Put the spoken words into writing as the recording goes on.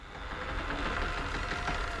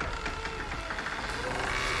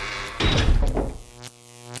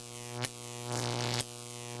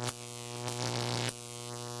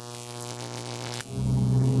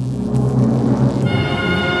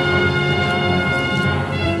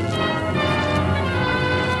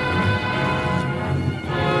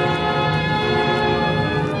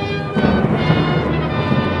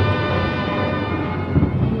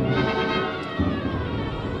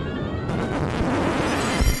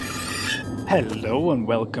Hello and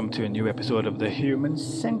welcome to a new episode of the Human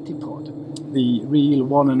Centipod, the real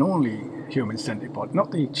one and only Human Centipod,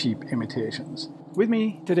 not the cheap imitations. With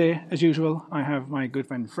me today, as usual, I have my good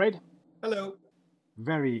friend Fred. Hello.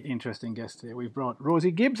 Very interesting guest today. We've brought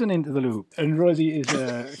Rosie Gibson into the loop. And Rosie is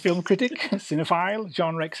a film critic, cinephile,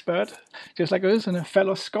 genre expert, just like us, and a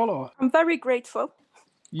fellow scholar. I'm very grateful.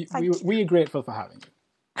 We are grateful for having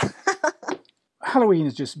you. Halloween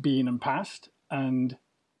has just been and passed, and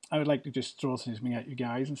I would like to just throw something at you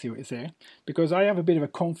guys and see what you say, because I have a bit of a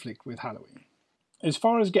conflict with Halloween. As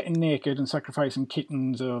far as getting naked and sacrificing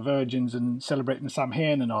kittens or virgins and celebrating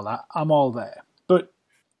Samhain and all that, I'm all there. But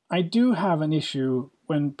I do have an issue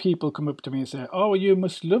when people come up to me and say, oh, you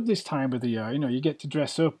must love this time of the year. You know, you get to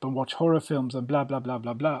dress up and watch horror films and blah, blah, blah,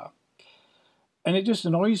 blah, blah. And it just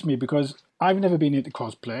annoys me because I've never been into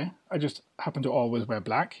cosplay. I just happen to always wear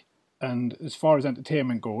black. And as far as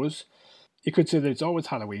entertainment goes, you could say that it's always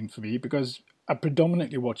Halloween for me because I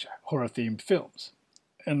predominantly watch horror-themed films.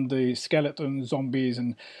 And the skeletons, zombies,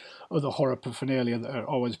 and other horror paraphernalia that are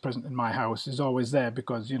always present in my house is always there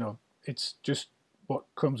because, you know, it's just what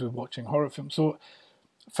comes with watching horror films. So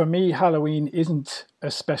for me, Halloween isn't a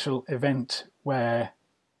special event where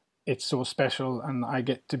it's so special and I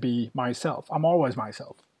get to be myself. I'm always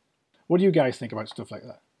myself. What do you guys think about stuff like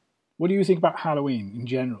that? What do you think about Halloween in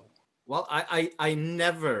general? Well, I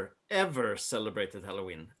never ever celebrated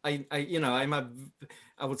Halloween. I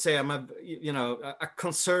would say I'm a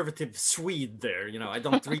conservative Swede there. You know, I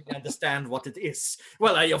don't really understand what it is.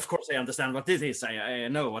 Well, of course I understand what it is. I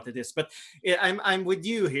know what it is, but I'm with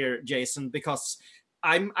you here, Jason, because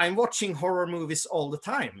I'm watching horror movies all the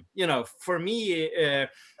time. You know, for me,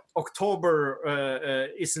 October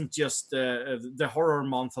isn't just the horror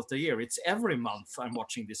month of the year. It's every month I'm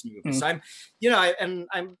watching this movie. So I'm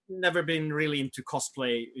never been really into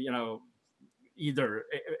cosplay, you know, either,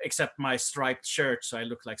 except my striped shirt. So I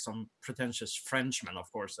look like some pretentious Frenchman,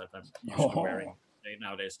 of course, that I'm usually wearing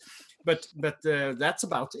nowadays. But that's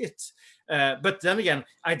about it. But then again,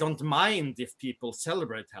 I don't mind if people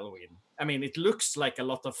celebrate Halloween. I mean, it looks like a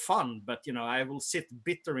lot of fun, but you know, I will sit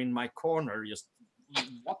bitter in my corner just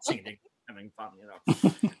watching it, having fun, you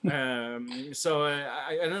know. So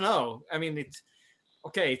I don't know. I mean, it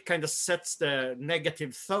kind of sets the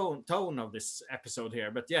negative tone of this episode here.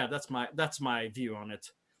 But yeah, that's my view on it.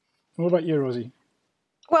 What about you, Rosie?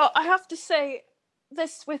 Well, I have to say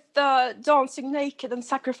this with dancing naked and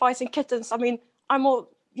sacrificing kittens. I mean, I'm all,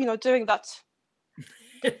 you know, doing that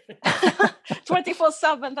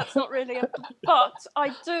 24/7. That's not really but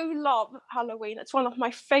I do love Halloween. It's one of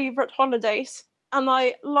my favorite holidays. And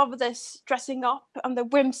I love this dressing up and the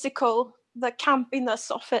whimsical, the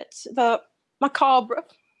campiness of it, the macabre.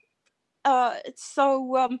 It's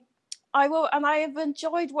so. I have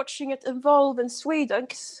enjoyed watching it evolve in Sweden.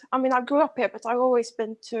 'Cause, I mean, I grew up here, but I've always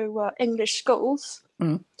been to English schools.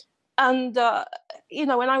 And you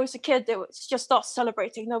know, when I was a kid, it was just us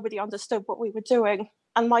celebrating. Nobody understood what we were doing.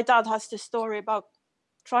 And my dad has this story about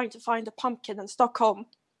trying to find a pumpkin in Stockholm.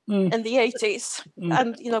 In the 80s,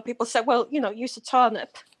 and you know, people said, well, you know, use a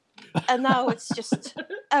turnip, and now it's just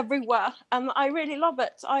everywhere, and I really love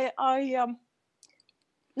it. I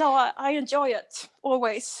enjoy it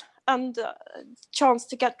always, and chance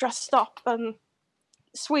to get dressed up and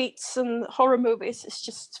sweets and horror movies is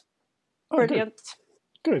just brilliant.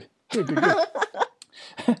 Good.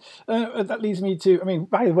 That leads me to, I mean,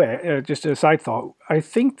 by the way, just a side thought, I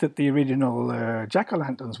think that the original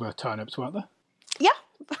jack-o'-lanterns were turnips, weren't they? Yeah.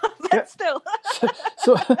 But still.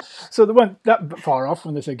 so the one that far off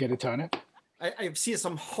when they say get a turnip. I've seen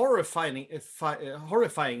some horrifying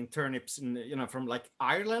turnips in, you know, from like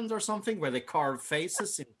Ireland or something, where they carve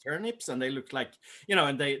faces in turnips and they look like, you know,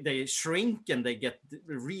 and they shrink and they get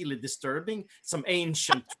really disturbing. Some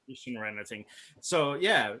ancient tradition or anything. So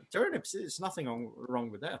yeah, turnips, is nothing wrong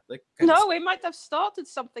with that. No, we might have started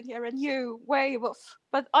something here, a new wave of.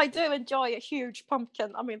 But I do enjoy a huge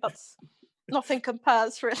pumpkin. I mean, that's. Nothing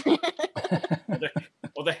compares, really.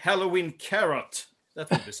 or the Halloween carrot. That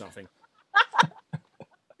would be something.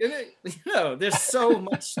 You know, there's so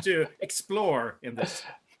much to explore in this.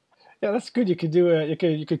 Yeah, that's good. You could do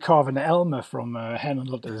you could carve an Elmer from Hen and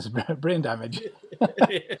Lutter's brain damage.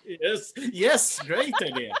 yes, great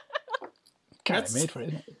idea. Kind of made for it,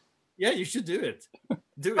 isn't it? Yeah, you should do it.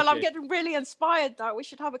 Well, I'm getting really inspired now. We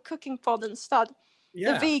should have a cooking pod instead.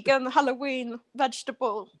 Yeah. The vegan Halloween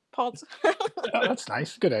vegetable pod. Oh, that's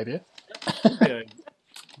nice. Good idea.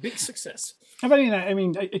 Big success. But I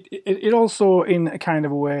mean, it also, in a kind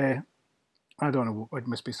of a way, I don't know, it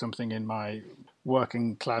must be something in my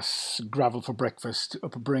working class gravel for breakfast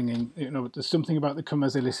upbringing, there's something about the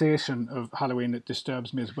commercialization of Halloween that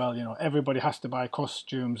disturbs me as well. Everybody has to buy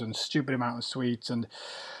costumes and stupid amount of sweets, and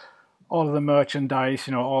all of the merchandise,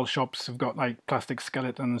 all shops have got like plastic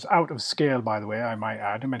skeletons, out of scale, by the way, I might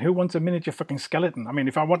add. I mean, who wants a miniature fucking skeleton? I mean,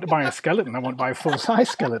 if I want to buy a skeleton, I want to buy a full-size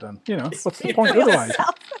skeleton. What's the point otherwise?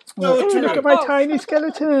 Look at my tiny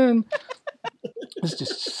skeleton. It's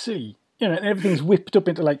just silly. And everything's whipped up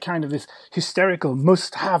into like kind of this hysterical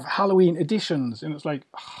must-have Halloween editions. And it's like,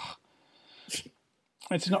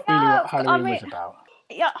 it's not really what Halloween was about.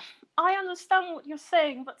 Yeah, I understand what you're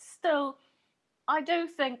saying, but still, I do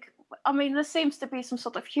think, there seems to be some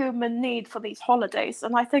sort of human need for these holidays.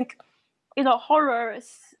 And I think, horror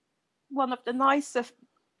is one of the nicest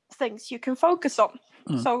things you can focus on.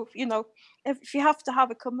 So, if you have to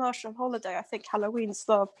have a commercial holiday, I think Halloween's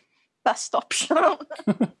the best option.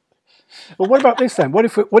 Well, what about this then? What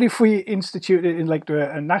if we institute it in like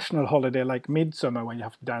a national holiday like Midsummer, when you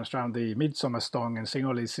have to dance around the Midsummer song and sing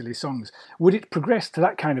all these silly songs? Would it progress to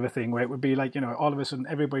that kind of a thing where it would be like, all of a sudden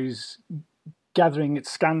everybody's gathering at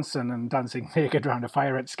Skansen and dancing naked around a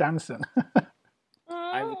fire at Skansen?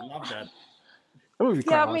 I would love that. Oh,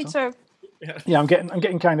 yeah, me too. Yeah, I'm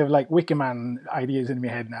getting kind of like Wicker Man ideas in my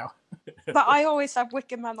head now. But I always have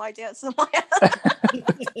Wicker Man ideas in my head.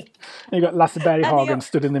 You got Lasse Berghagen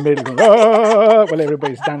stood in the middle going, oh, while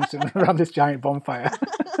everybody's dancing around this giant bonfire.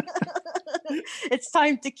 It's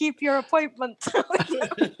time to keep your appointment.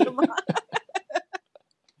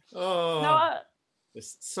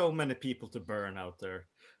 There's so many people to burn out there.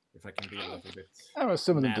 If I can be a little bit. Oh,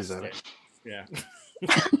 some of them nasty. deserve it. Yeah.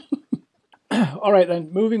 All right,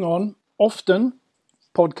 then, moving on. Often,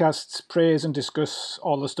 podcasts praise and discuss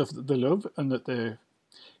all the stuff that they love and that they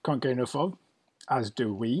can't get enough of, as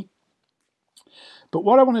do we. But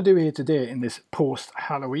what I want to do here today in this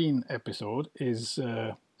post-Halloween episode is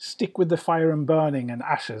stick with the fire and burning and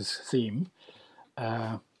ashes theme.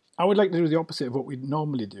 I would like to do the opposite of what we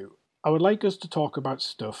normally do. I would like us to talk about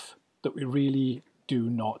stuff that we really do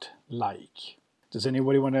not like. Does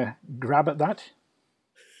anybody want to grab at that?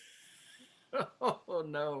 Oh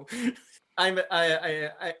no.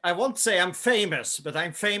 I won't say I'm famous, but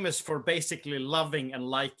I'm famous for basically loving and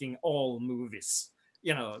liking all movies.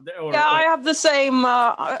 I have the same.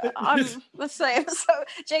 I'm the same. So,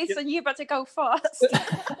 Jason, you better go first.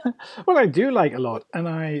 Well, I do like a lot, and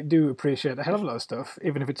I do appreciate a hell of a lot of stuff,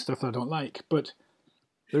 even if it's stuff that I don't like. But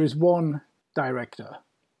there is one director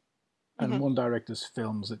and one director's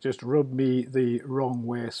films that just rub me the wrong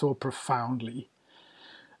way so profoundly,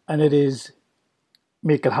 and it is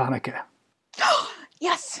Michael Haneke.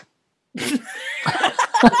 Yes.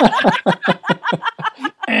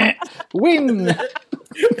 Win.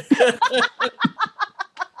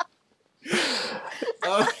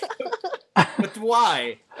 But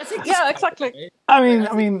why? Yeah, exactly. I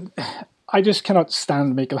mean, I just cannot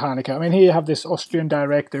stand Michael Haneke. I mean, here you have this Austrian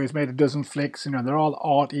director who's made a dozen flicks. They're all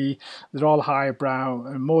arty, they're all highbrow,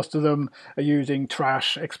 and most of them are using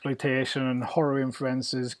trash, exploitation, and horror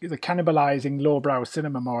influences. They're cannibalizing lowbrow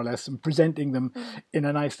cinema, more or less, and presenting them in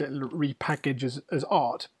a nice little repackage as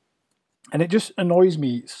art. And it just annoys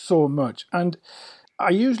me so much. And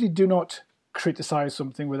I usually do not criticize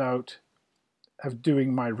something without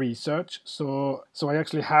doing my research. So I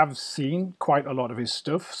actually have seen quite a lot of his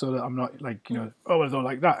stuff, so that I'm not like, oh, I don't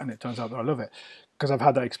like that, and it turns out that I love it. Because I've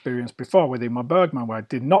had that experience before with Ingmar Bergman, where I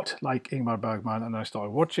did not like Ingmar Bergman, and I started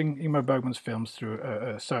watching Ingmar Bergman's films through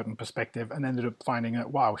a certain perspective, and ended up finding out,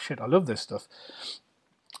 wow, shit, I love this stuff.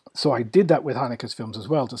 So I did that with Haneke's films as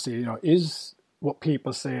well, to see, is what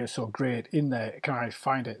people say is so great in there, can I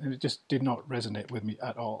find it? And it just did not resonate with me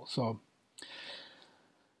at all. So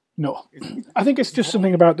no, I think it's just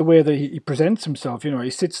something about the way that he presents himself. He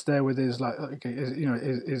sits there with his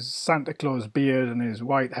his Santa Claus beard and his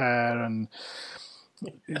white hair and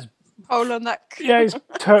his polo neck. Yeah, his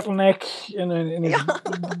turtleneck and his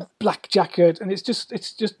black jacket, and it's just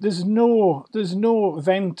there's no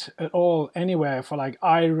vent at all anywhere for like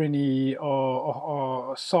irony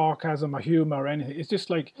or sarcasm or humor or anything. It's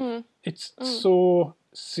just like it's so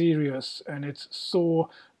serious and it's so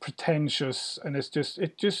pretentious, and it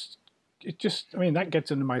just I mean, that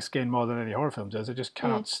gets under my skin more than any horror film does. I just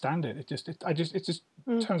cannot stand it. It just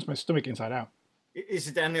turns my stomach inside out. Is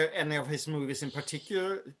it any of his movies in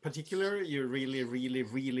particular you really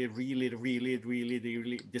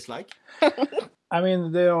dislike? I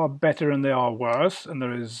mean, they are better and they are worse, and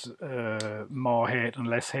there is more hate and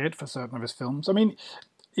less hate for certain of his films. I mean,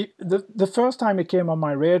 the first time it came on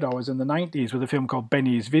my radar was in the 90s with a film called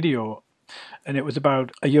Benny's Video, and it was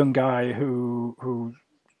about a young guy who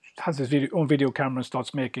has his own video camera and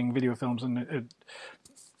starts making video films. And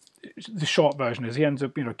the short version is he ends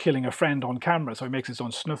up, killing a friend on camera, so he makes his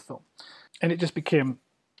own snuff film, and it just became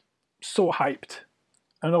so hyped.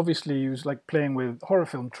 And obviously, he was like playing with horror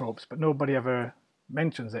film tropes, but nobody ever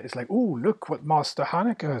mentions it. It's like, oh, look what Master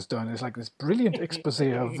Haneke has done. It's like this brilliant expose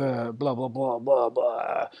of blah blah blah blah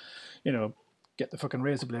blah. Get the fucking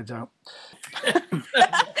razor blades out.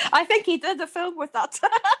 I think he did a film with that.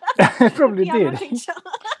 He probably Yeah, did. I think so.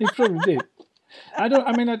 He probably did.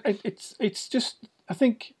 It's just, I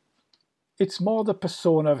think it's more the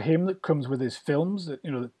persona of him that comes with his films that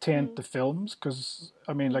taint the films. Because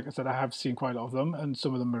like I said, I have seen quite a lot of them, and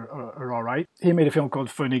some of them are all right. He made a film called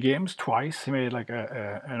Funny Games twice. He made like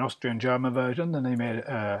an Austrian-German version, then he made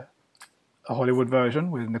a Hollywood version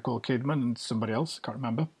with Nicole Kidman and somebody else. I can't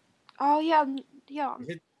remember. Oh yeah.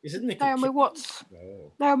 Is it Nicole Naomi Kidman? Watts.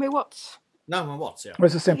 No. Naomi Watts. Naomi Watts, yeah. Well,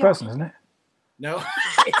 it's the same person, isn't it? No.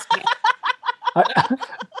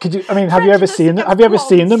 Could you? Have you ever seen them? Have you ever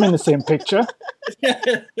seen them in the same picture?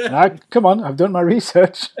 Come on, I've done my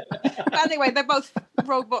research. Anyway, they're both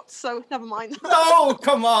robots, so never mind. No,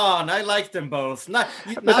 come on. I like them both. Now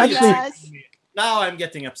I'm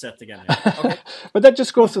getting upset again. Yeah. Okay. But that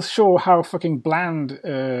just goes to show how fucking bland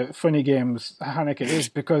Funny Games Haneke is,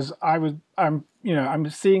 because I'm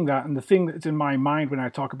seeing that, and the thing that's in my mind when I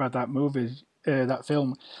talk about that movie, that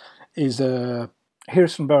film, is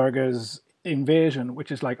Hirschenberger's Invasion,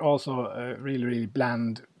 which is like also a really, really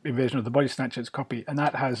bland Invasion of the Body Snatchers copy, and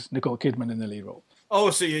that has Nicole Kidman in the lead role. Oh,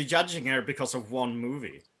 so you're judging her because of one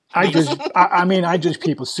movie? I judge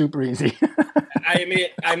people super easy. I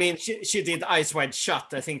mean, she did Eyes Wide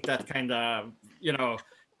Shut. I think that kind of,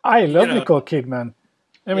 I love Nicole Kidman.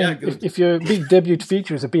 Yeah, if your big debut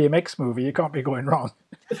feature is a BMX movie, you can't be going wrong.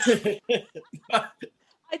 I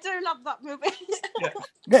do love that movie.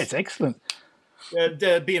 Yeah, it's excellent.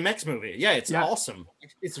 The BMX movie, it's awesome.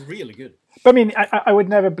 It's really good. But I would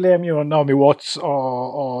never blame Naomi Watts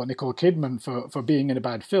or Nicole Kidman for being in a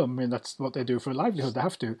bad film. That's what they do for a livelihood. They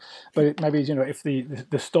have to. But maybe if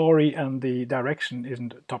the story and the direction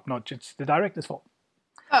isn't top notch, it's the director's fault.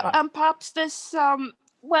 And perhaps this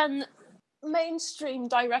when mainstream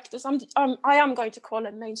directors, I am going to call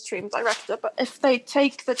it mainstream director, but if they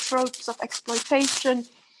take the tropes of exploitation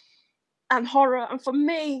and horror, and for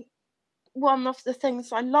me, one of the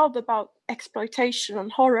things I love about exploitation and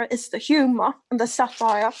horror is the humor and the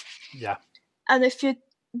satire. Yeah. And if you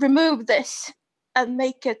remove this and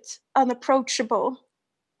make it unapproachable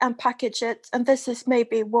and package it, and this is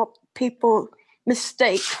maybe what people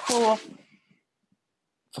mistake for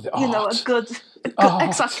the art. a good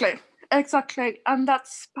exactly. And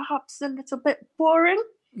that's perhaps a little bit boring.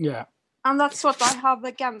 Yeah. And that's what I hold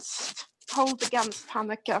against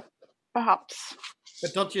Haneke, perhaps.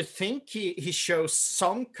 But don't you think he shows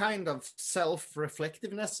some kind of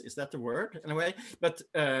self-reflectiveness? Is that the word in a way? But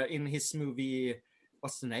in his movie,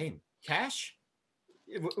 what's the name? Cash,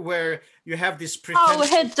 where you have this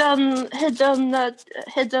hidden.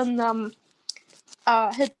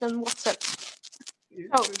 What's it?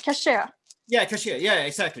 Oh, Cashier. Yeah, Cashier. Yeah,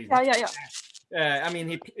 exactly. Yeah.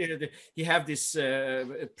 He have this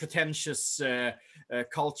pretentious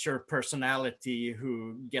culture personality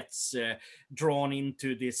who gets drawn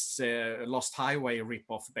into this Lost Highway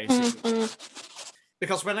ripoff, basically. Mm-hmm.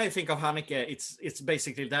 Because when I think of Haneke, it's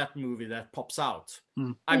basically that movie that pops out.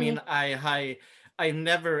 Mm. I mean, I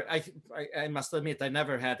must admit I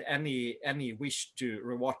never had any wish to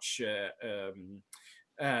rewatch.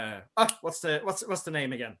 What's the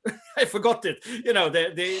name again? I forgot it.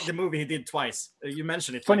 The movie he did twice. You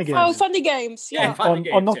mentioned it. Funny Games. Oh, Funny Games. Yeah. Funny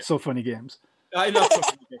Games, or not so funny games. Not so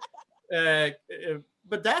funny games.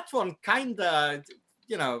 But that one kinda,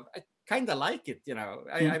 I kinda like it.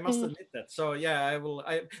 I must admit that. So yeah, I will.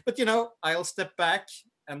 But I'll step back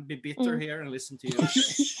and be bitter here and listen to you.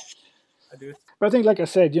 I do it. But I think, like I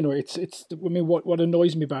said, it's. What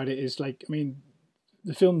annoys me about it is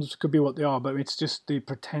the films could be what they are, but it's just the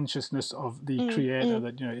pretentiousness of the creator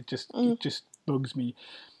that it just bugs me.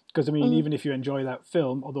 Because even if you enjoy that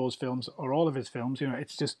film or those films or all of his films,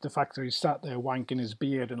 it's just the fact that he sat there wanking his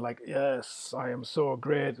beard and yes, I am so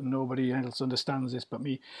great and nobody else understands this but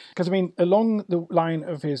me. Because along the line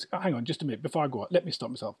of his, hang on just a minute before I go on, let me stop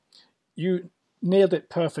myself. You nailed it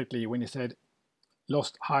perfectly when you said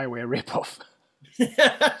Lost Highway ripoff.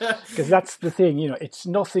 Because that's the thing, it's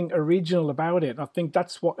nothing original about it. I think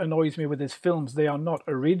that's what annoys me with his films. They are not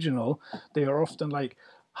original. They are often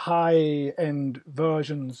high-end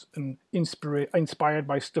versions and inspired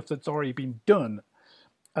by stuff that's already been done.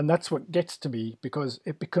 And that's what gets to me, because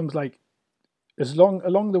it becomes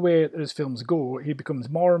along the way that his films go, he becomes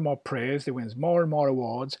more and more praised. He wins more and more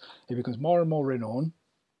awards. He becomes more and more renowned,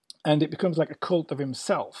 and it becomes like a cult of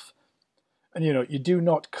himself. And you do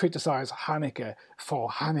not criticize Haneke, for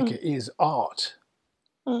Haneke is art.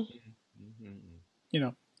 It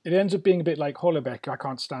ends up being a bit like Hollebeck. I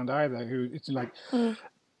can't stand either. Who it's like.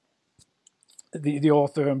 The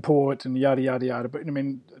author and poet and yada yada yada, but I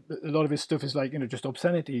mean, a lot of his stuff is like just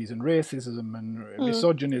obscenities and racism and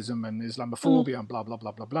misogynism and Islamophobia and blah blah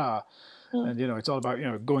blah blah blah, and it's all about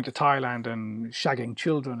going to Thailand and shagging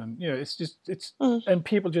children, and it's and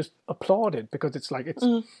people just applaud it because it's like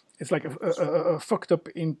a fucked up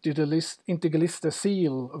integralista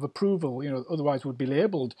seal of approval, otherwise would be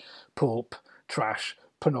labelled pulp, trash,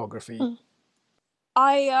 pornography.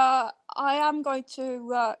 I am going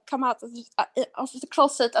to come out of the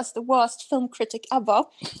closet as the worst film critic ever.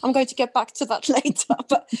 I'm going to get back to that later.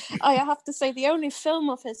 But I have to say the only film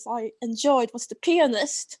of his I enjoyed was The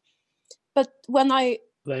Pianist. But when I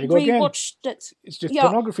rewatched it... It's just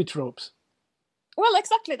pornography tropes. Well,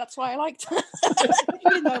 exactly. That's why I liked it.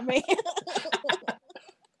 You know me.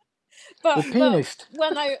 The Pianist.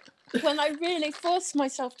 But when I really force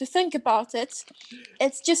myself to think about it,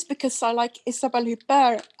 it's just because I like Isabelle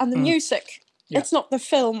Huppert and the music. Yeah. It's not the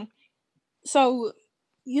film. So,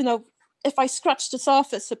 if I scratch the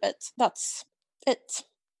surface a bit, that's it.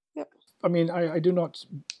 Yep. I mean, I do not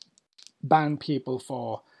ban people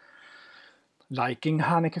for liking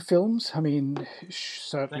Haneke films. I mean,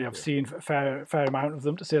 certainly I've seen a fair amount of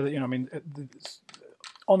them to say that, it's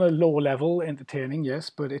on a low level, entertaining, yes,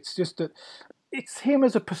 but it's just that it's him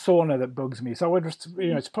as a persona that bugs me. So I would,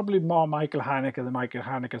 it's probably more Michael Haneke than Michael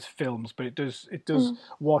Haneke's films, but it does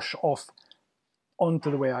wash off onto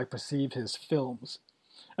the way I perceive his films.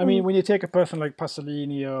 I mean, when you take a person like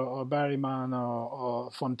Pasolini or Bergman or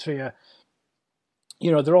von Trier,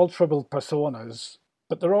 they're all troubled personas,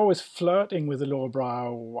 but they're always flirting with the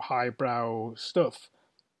lowbrow, highbrow stuff.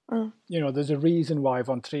 There's a reason why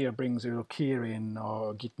von Trier brings Kieran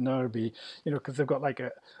or Git Nerby, because they've got like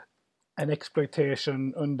an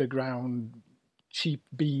exploitation, underground, cheap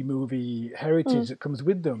B movie heritage that comes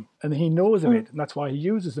with them, and he knows of it, and that's why he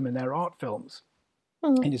uses them in their art films,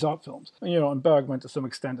 in his art films. And Bergman to some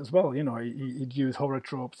extent as well. He'd use horror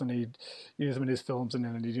tropes and he'd use them in his films, and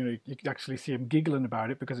then you could actually see him giggling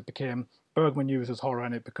about it because it became Bergman uses horror,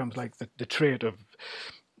 and it becomes like the trait of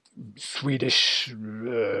Swedish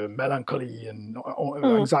melancholy and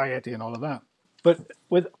anxiety and all of that. But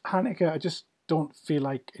with Haneke, I just don't feel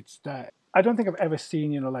like it's there. I don't think I've ever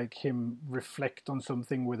seen, like him reflect on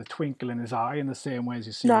something with a twinkle in his eye in the same way as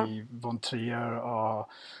you see von Trier or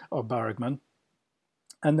Bergman.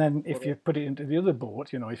 And then if you put it into the other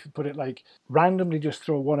boat, if you put it like randomly just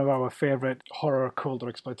throw one of our favourite horror, cult or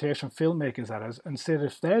exploitation filmmakers at us and say that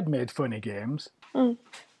if they'd made funny games,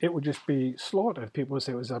 it would just be slaughtered. People would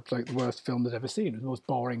say it was like the worst film they'd ever seen. It was the most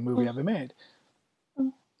boring movie ever made.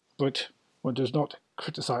 But one does not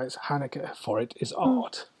criticise Haneke for it is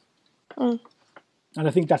art. And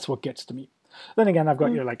I think that's what gets to me. Then again, I've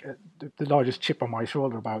got the largest chip on my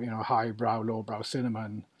shoulder about highbrow, lowbrow cinema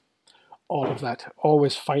and all of that.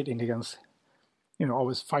 Always fighting against,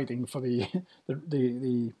 always fighting for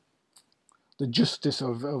the justice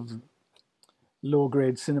of low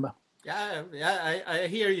grade cinema. Yeah, I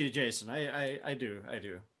hear you, Jason. I do,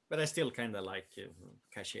 but I still kind of like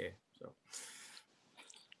Cachet. So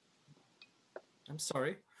I'm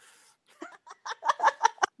sorry.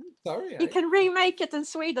 Sorry. You can remake it in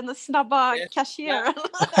Sweden, the snabba cashier.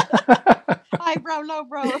 Highbrow,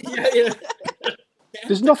 lowbrow. Yeah.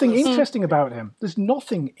 There's nothing interesting about him. There's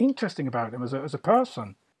nothing interesting about him as a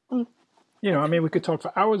person. I mean, we could talk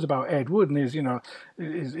for hours about Ed Wood and his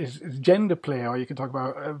gender play, or you can talk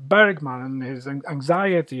about Bergman and his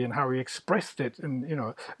anxiety and how he expressed it, and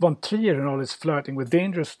von Trier and all his flirting with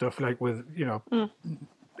dangerous stuff, like with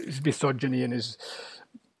his misogyny and his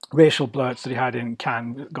racial blurts that he had in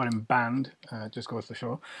Cannes, got him banned. Just goes to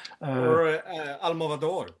show. Or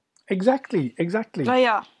Almodovar. Exactly. Oh,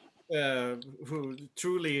 yeah. Who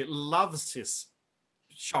truly loves his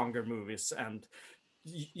genre movies and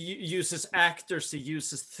uses actors, he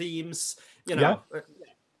uses themes,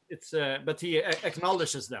 it's but he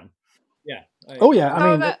acknowledges them. I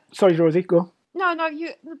mean, sorry, Rosie, go. No,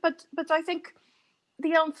 but I think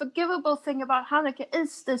the unforgivable thing about Haneke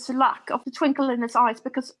is this lack of the twinkle in his eyes,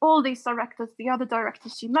 because all these directors, the other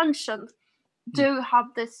directors you mentioned, do have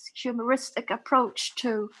this humoristic approach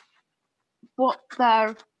to what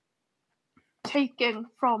they're taking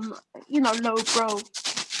from lowbrow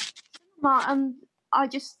cinema, and I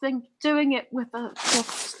just think doing it with a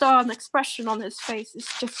stern expression on his face is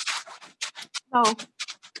just no,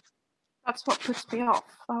 That's what puts me off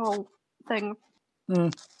the whole thing.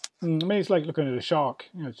 I mean, it's like looking at a shark.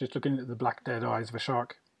 It's just looking at the black dead eyes of a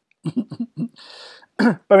shark.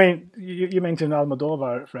 I mean, you mentioned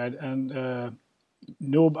Almodovar, Fred, and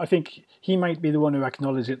no, I think he might be the one who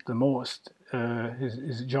acknowledged it the most.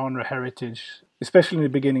 His genre heritage, especially in the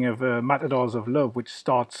beginning of Matadors of Love, which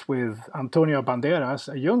starts with Antonio Banderas,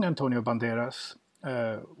 a young Antonio Banderas,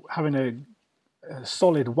 having a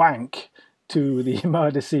solid wank to the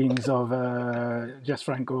murder scenes of Jess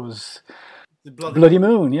Franco's Bloody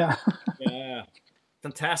Moon. Yeah. Yeah.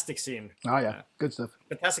 Fantastic scene. Oh, yeah. Good stuff.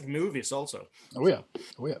 Fantastic movies also. Oh, yeah.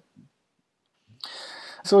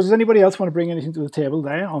 So does anybody else want to bring anything to the table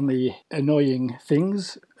there on the annoying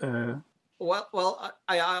things? Well,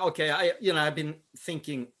 I've been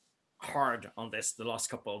thinking hard on this the last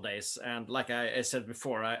couple of days, and like I said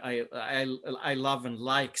before, I love and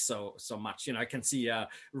like so much. I can see a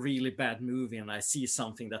really bad movie and I see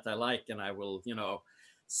something that I like, and I will,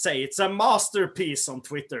 say it's a masterpiece on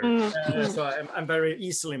Twitter. So I'm very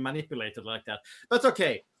easily manipulated like that. But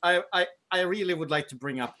okay, I really would like to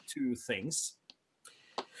bring up two things.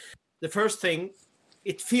 The first thing,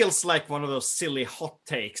 it feels like one of those silly hot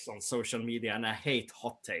takes on social media, and I hate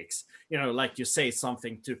hot takes. Like you say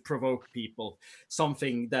something to provoke people,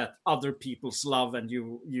 something that other people's love, and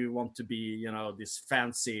you want to be, this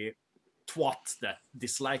fancy twat that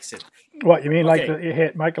dislikes it. What, you mean like that you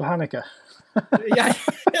hate Michael Haneke? Yeah.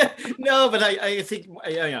 No, but I think,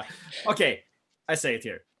 yeah. Okay, I say it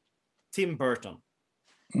here. Tim Burton.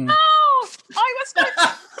 Oh, I was going to...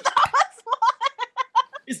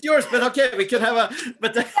 It's yours, but okay, we could have a...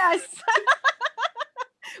 But yes.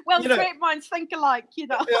 Well, great minds think alike,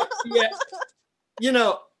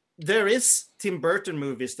 Yeah. There is Tim Burton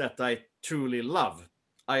movies that I truly love.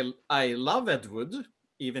 I love Ed Wood,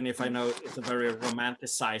 even if I know it's a very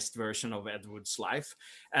romanticized version of Ed Wood's life.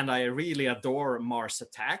 And I really adore Mars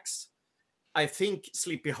Attacks. I think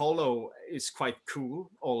Sleepy Hollow is quite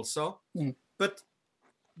cool also. But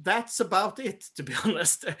that's about it, to be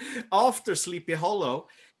honest. After Sleepy Hollow,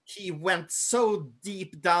 he went so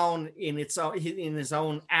deep down in his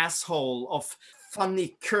own asshole of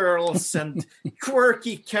funny curls and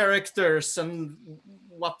quirky characters and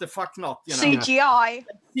what the fuck not, CGI.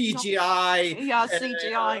 Yeah,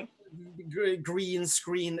 CGI. Green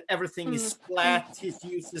screen, everything is flat. He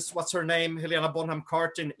uses, what's her name, Helena Bonham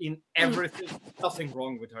Carter in everything. Nothing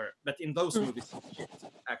wrong with her, but in those movies,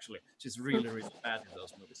 actually, she's really, really bad in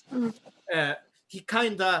those movies. He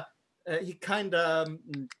kind of. I'm trying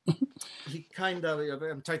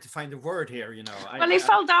to find a word here. He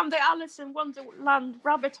fell down the Alice in Wonderland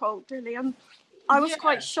rabbit hole, really, and I was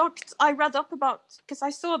quite shocked. I read up about, because I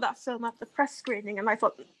saw that film at the press screening, and I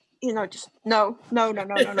thought, just no. And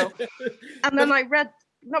then I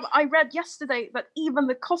read yesterday that even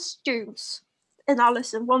the costumes in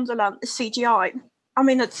Alice in Wonderland is CGI. I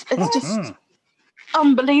mean, it's just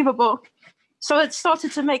unbelievable. So it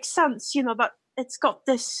started to make sense, that it's got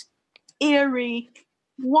this eerie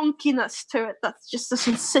wonkiness to it that just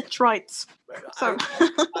doesn't sit right. So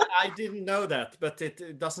I didn't know that, but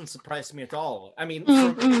it doesn't surprise me at all. I mean,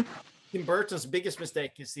 Tim Burton's biggest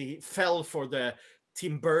mistake is he fell for the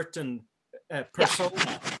Tim Burton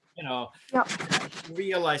persona.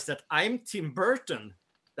 Realize that I'm Tim Burton.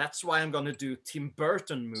 That's why I'm going to do Tim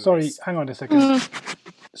Burton movies. Sorry, hang on a second.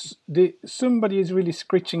 Somebody is really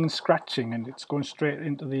scritching and scratching, and it's going straight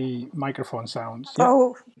into the microphone sounds. Yeah.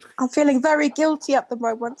 Oh, I'm feeling very guilty at the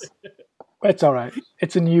moment. It's all right.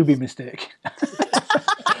 It's a newbie mistake.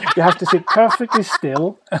 You have to sit perfectly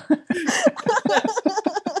still.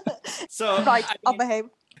 So right, I'll behave.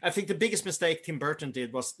 I think the biggest mistake Tim Burton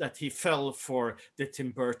did was that he fell for the Tim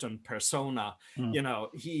Burton persona.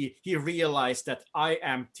 He realized that I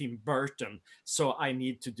am Tim Burton, so I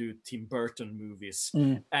need to do Tim Burton movies.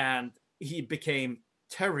 And he became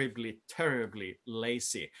terribly, terribly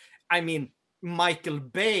lazy. I mean, Michael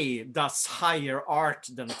Bay does higher art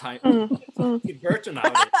than Tim Burton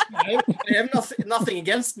nowadays. I have nothing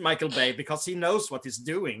against Michael Bay because he knows what he's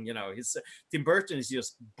doing. His Tim Burton is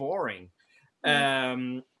just boring.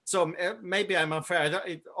 So maybe I'm unfair.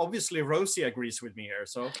 Obviously, Rosie agrees with me here.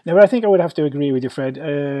 So no, but I think I would have to agree with you, Fred.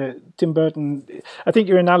 Tim Burton. I think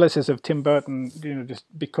your analysis of Tim Burton, just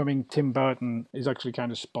becoming Tim Burton, is actually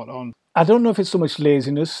kind of spot on. I don't know if it's so much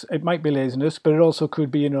laziness. It might be laziness, but it also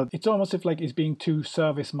could be, it's almost if like he's being too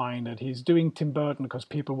service-minded. He's doing Tim Burton because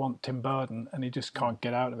people want Tim Burton, and he just can't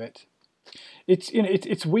get out of it.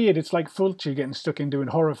 It's weird. It's like Fulci getting stuck in doing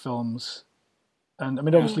horror films. And I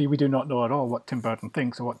mean, obviously, we do not know at all what Tim Burton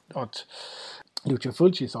thinks or what Lucio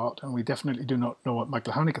Fulci thought, and we definitely do not know what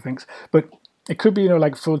Michael Haneke thinks. But It could be,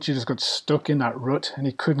 like Fulci just got stuck in that rut and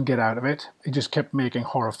he couldn't get out of it. He just kept making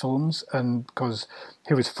horror films, and because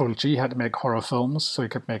he was Fulci, he had to make horror films, so he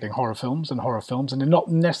kept making horror films, and they're not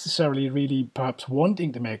necessarily really perhaps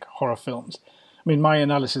wanting to make horror films. I mean, my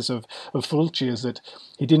analysis of Fulci is that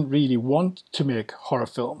he didn't really want to make horror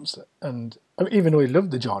films, and even though he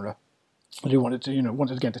loved the genre, he wanted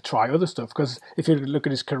to again to try other stuff. Because if you look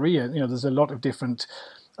at his career, there's a lot of different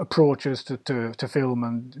approaches to film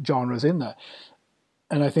and genres in there.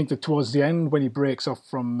 And I think that towards the end, when he breaks off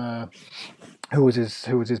from who was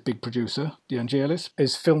his big producer, De Angelis,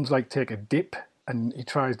 his films like take a dip, and he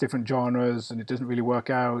tries different genres, and it doesn't really work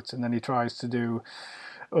out, and then he tries to do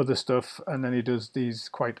other stuff, and then he does these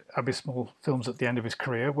quite abysmal films at the end of his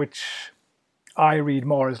career, which I read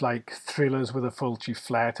more as like thrillers with a Fulci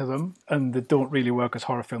flair to them, and they don't really work as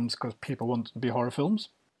horror films because people want them to be horror films.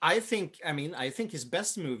 I think his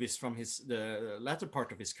best movies from the latter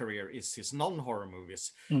part of his career is his non-horror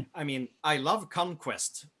movies. I mean, I love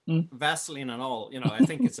Conquest, Vaseline and all. I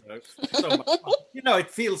think it's so much fun. It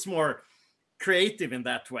feels more creative in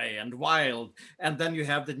that way and wild. And then you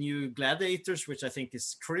have the new Gladiators, which I think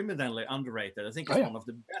is criminally underrated. I think it's one of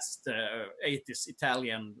the best 80s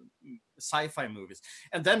Italian sci-fi movies.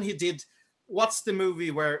 And then he did, what's the movie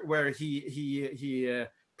where he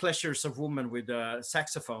pleasures a woman with a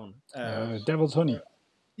saxophone? Devil's Honey.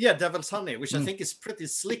 Yeah, Devil's Honey, which I think is pretty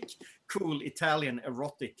slick, cool Italian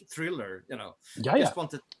erotic thriller. Yeah, I just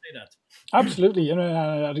wanted to say that. Absolutely,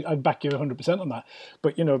 I'd back you 100% on that.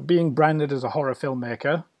 But being branded as a horror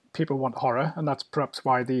filmmaker, people want horror, and that's perhaps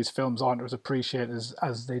why these films aren't as appreciated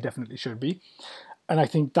as they definitely should be. And I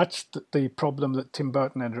think that's the problem that Tim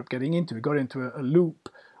Burton ended up getting into. He got into a loop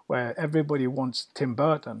where everybody wants Tim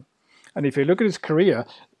Burton, and if you look at his career,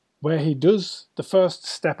 where he does the first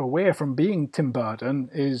step away from being Tim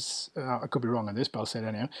Burton is, I could be wrong on this, but I'll say it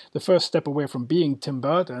anyhow. The first step away from being Tim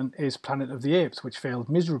Burton is Planet of the Apes, which failed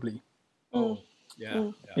miserably. Oh,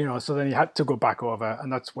 yeah. So then he had to go back over,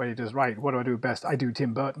 and that's where he does, right, what do I do best? I do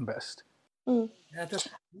Tim Burton best. Yeah, that's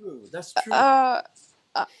true. That's true.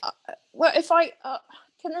 Well, if I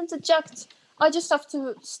can interject, I just have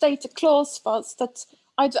to state a clause first that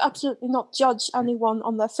I do absolutely not judge anyone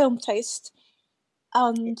on their film taste.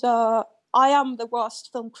 And I am the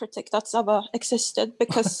worst film critic that's ever existed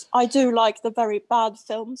because I do like the very bad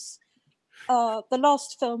films. The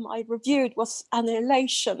last film I reviewed was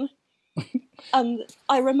Annihilation. And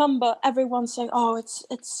I remember everyone saying, "Oh, it's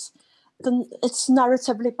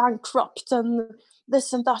narratively bankrupt and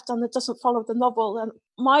this and that, and it doesn't follow the novel." And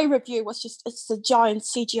my review was just, "It's a giant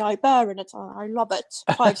CGI bear in it. I love it.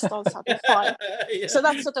 5 stars out of 5." Yeah. So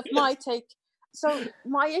that's sort of my take. So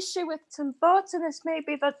my issue with Tim Burton is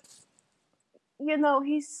maybe that,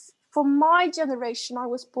 he's, for my generation, I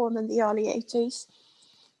was born in the early 80s.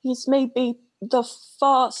 He's maybe the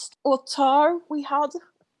first auteur we had.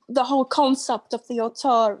 The whole concept of the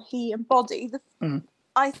auteur he embodied.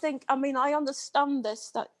 I think, I understand this,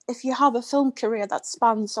 that if you have a film career that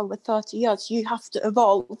spans over 30 years, you have to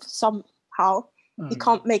evolve somehow. You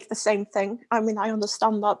can't make the same thing. I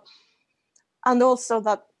understand that. And also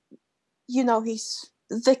that, he's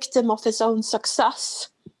victim of his own success.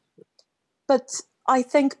 But I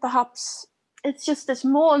think perhaps it's just this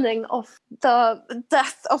mourning of the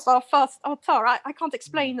death of our first auteur. I can't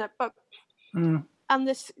explain it, but and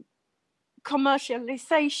this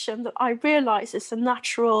commercialization that I realize is a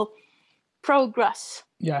natural progress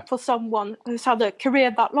for someone who's had a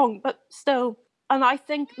career that long, but still. And I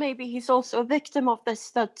think maybe he's also a victim of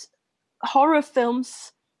this, that horror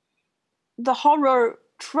films, the horror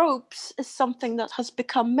tropes is something that has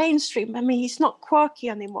become mainstream. He's not quirky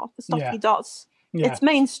anymore, the stuff he does. It's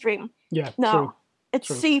mainstream. No, it's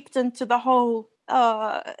seeped into the whole,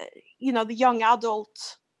 the young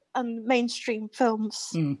adult and mainstream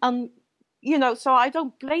films. And, so I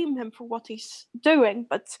don't blame him for what he's doing,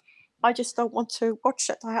 but I just don't want to watch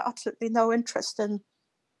it. I have absolutely no interest in,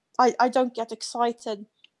 I don't get excited.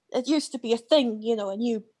 It used to be a thing, a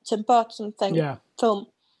new Tim Burton thing, film.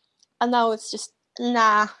 And now it's just,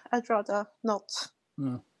 nah, I'd rather not.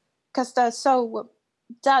 Because they're so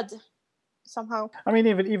dead somehow.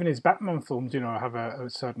 Even his Batman films, have a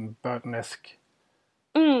certain Burton-esque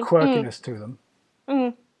quirkiness to them.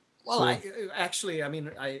 Well, so, I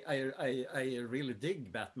really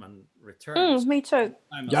dig Batman Returns. Me too.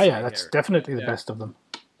 That's definitely the best of them.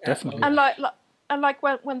 Definitely. And like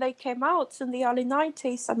when they came out in the early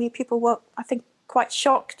 90s, people were, I think, quite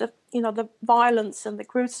shocked at the violence and the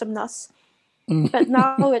gruesomeness. But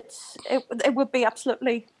now it would be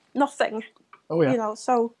absolutely nothing. Oh yeah.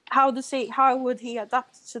 So how would he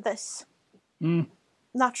adapt to this?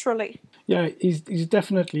 naturally. Yeah, he's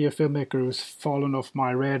definitely a filmmaker who's fallen off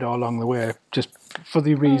my radar along the way, just for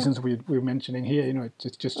the reasons we were mentioning here. You know,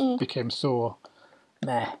 it just became so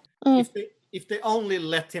meh. If they only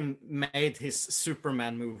let him made his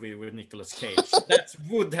Superman movie with Nicolas Cage, that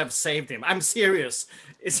would have saved him. I'm serious.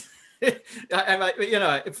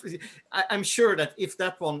 I'm sure that if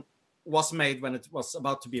that one was made when it was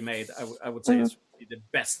about to be made, I would say it's the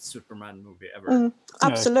best Superman movie ever.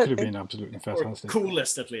 Absolutely. It could have been absolutely fantastic. Or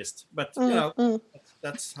coolest, at least. But,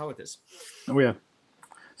 that's how it is. Oh, yeah.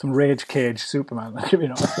 Some Rage Cage Superman. That could be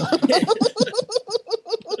awesome.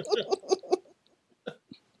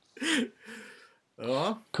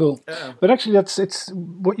 Cool. But actually, it's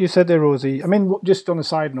what you said there, Rosie. I mean, just on a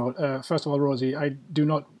side note, first of all, Rosie, I do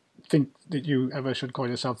not think that you ever should call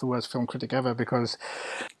yourself the worst film critic ever, because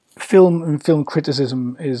film and film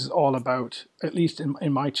criticism is all about, at least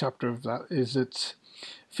in my chapter of that, is that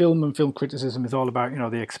film and film criticism is all about,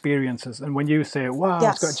 the experiences. And when you say, wow,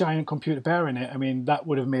 It's got a giant computer bear in it, I mean, that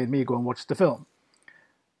would have made me go and watch the film.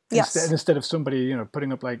 Yes. Instead of somebody,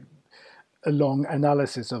 putting up like a long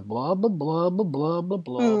analysis of blah, blah, blah, blah, blah, blah,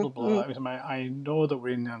 blah, blah. I know that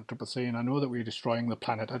we're in the Anthropocene. I know that we're destroying the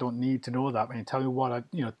planet. I don't need to know that. I mean, tell me what,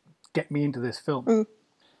 get me into this film.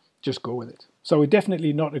 Just go with it. So we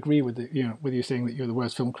definitely not agree with with you saying that you're the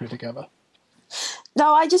worst film critic ever.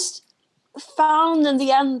 No, I just found in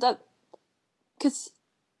the end that, because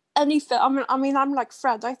any film, I mean, I'm like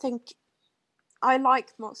Fred. I think I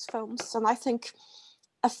like most films, and I think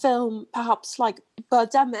a film perhaps like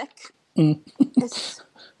Birdemic is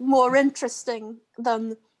more interesting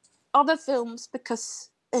than other films because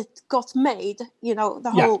it got made.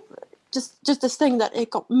 Whole just this thing that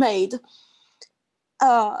it got made.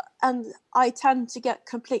 And I tend to get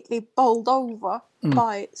completely bowled over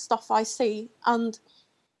by stuff I see, and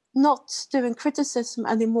not doing criticism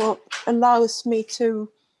anymore allows me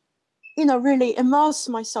to, really immerse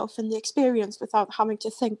myself in the experience without having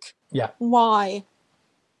to think why.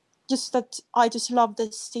 Just that I just love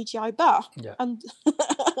this CGI bear, and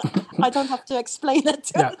I don't have to explain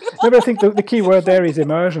it. No, but I think the key word there is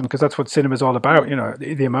immersion, because that's what cinema is all about.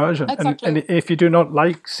 The immersion. Exactly. And if you do not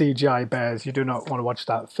like CGI bears, you do not want to watch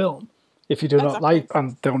that film. If you do not like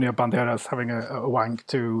Antonio Banderas having a wank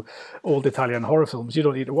to old Italian horror films, you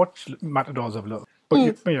don't need to watch Matadors of Love.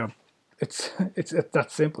 But it's that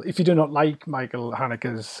simple. If you do not like Michael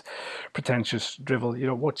Haneke's pretentious drivel, you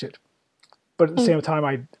don't watch it. But at the same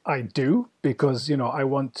time, I do, because, I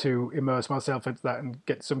want to immerse myself into that and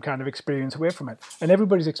get some kind of experience away from it. And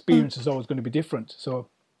everybody's experience is always going to be different. So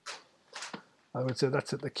I would say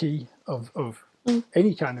that's at the key of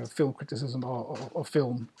any kind of film criticism or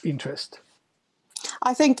film interest.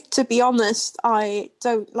 I think, to be honest, I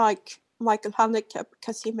don't like Michael Haneke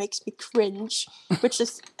because he makes me cringe, which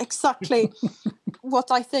is exactly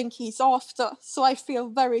what I think he's after. So I feel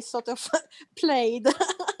very sort of played.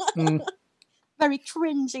 Very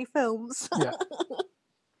cringy films. Yeah,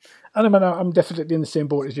 and I mean, I'm definitely in the same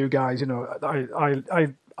boat as you guys.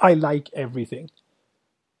 I like everything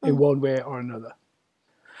in one way or another.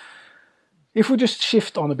 If we just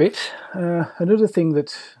shift on a bit, another thing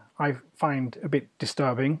that I find a bit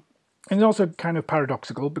disturbing, and also kind of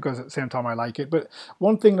paradoxical, because at the same time I like it. But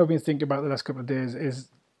one thing I've been thinking about the last couple of days is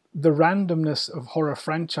the randomness of horror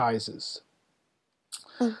franchises.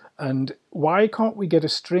 And why can't we get a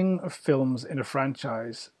string of films in a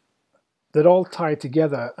franchise that all tie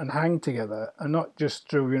together and hang together, and not just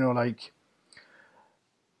through, like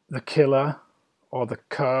the killer or the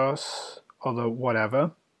curse or the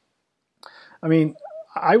whatever? I mean,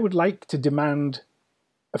 I would like to demand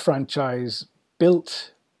a franchise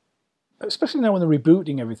built, especially now when they're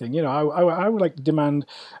rebooting everything. I would like to demand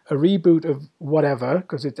a reboot of whatever,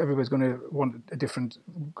 because everybody's going to want a different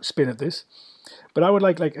spin at this. But I would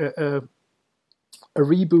like a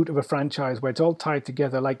reboot of a franchise where it's all tied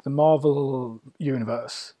together, like the Marvel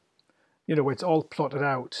universe, where it's all plotted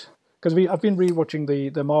out. Because I've been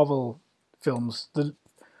rewatching the Marvel films.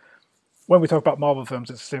 When we talk about Marvel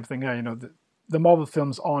films, it's the same thing there. The Marvel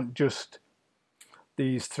films aren't just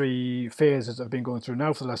these three phases that have been going through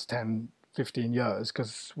now for the last 10, 15 years,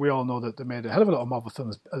 because we all know that they made a hell of a lot of Marvel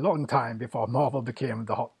films a long time before Marvel became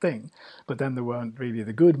the hot thing. But then there weren't really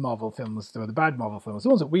the good Marvel films, there were the bad Marvel films. The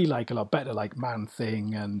ones that we like a lot better, like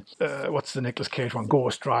Man-Thing and what's the Nicolas Cage one?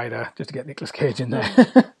 Ghost Rider, just to get Nicolas Cage in there.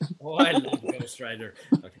 Oh, I love Ghost Rider.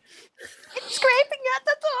 Okay. It's scraping at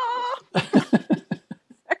the door!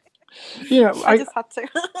 I just had to.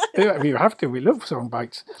 You have to. We love song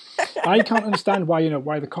bites. I can't understand why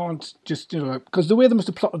they can't just because the way they must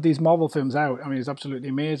have plotted these Marvel films out, I mean, it's absolutely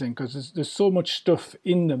amazing, because there's so much stuff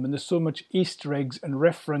in them, and there's so much Easter eggs and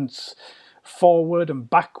reference forward and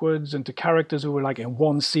backwards, and to characters who were like in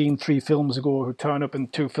one scene 3 films ago who turn up in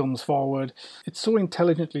 2 films forward. It's so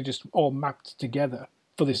intelligently just all mapped together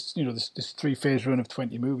for this, this 3-phase run of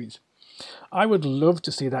 20 movies. I would love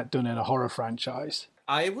to see that done in a horror franchise.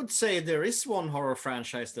 I would say there is one horror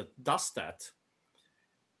franchise that does that.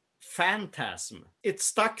 Phantasm. It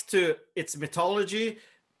stuck to its mythology,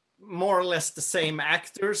 more or less the same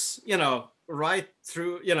actors, right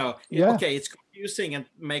through, okay, it's confusing and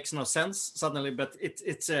makes no sense suddenly, but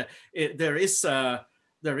there is a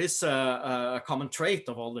common trait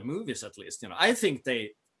of all the movies, at least. I think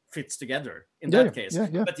they fits together in that case.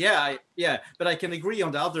 But but I can agree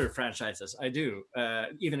on the other franchises. I do,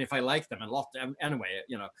 even if I like them a lot anyway.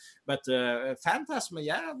 But Phantasm,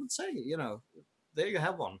 I would say, there you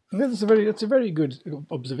have one. It's a very good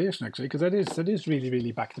observation, actually, because that is really,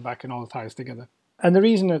 really back to back and all ties together. And the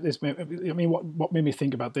reason that what made me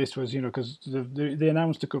think about this was, because they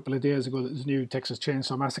announced a couple of days ago that there's a new Texas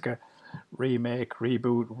Chainsaw Massacre remake,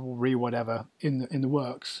 reboot, whatever in the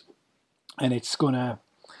works, and it's gonna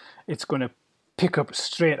pick up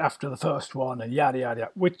straight after the first one and yada yada,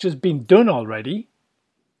 which has been done already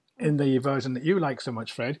in the version that you like so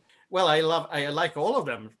much, Fred. Well, I like all of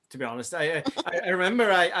them, to be honest. I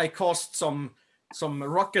remember I caused some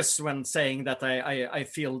ruckus when saying that I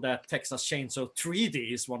feel that Texas Chainsaw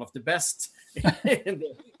 3D is one of the best. They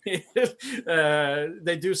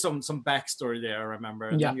do some backstory there, I remember.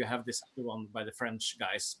 And then you have this other one by the French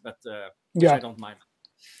guys, but I don't mind.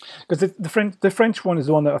 Because the French one is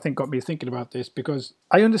the one that I think got me thinking about this, because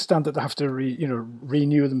I understand that they have to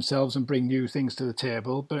renew themselves and bring new things to the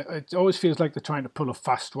table, but it always feels like they're trying to pull a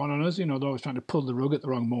fast one on us. They're always trying to pull the rug at the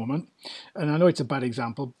wrong moment. And I know it's a bad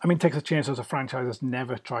example. I mean, Texas Chainsaw as a franchise has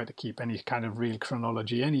never tried to keep any kind of real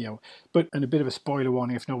chronology anyhow. And a bit of a spoiler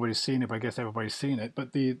warning if nobody's seen it, but I guess everybody's seen it.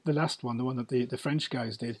 But the last one, the one that the French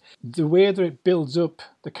guys did, the way that it builds up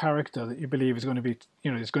the character that you believe is going to be,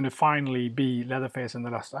 is going to finally be Leatherface in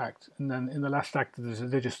the last act, and then in the last act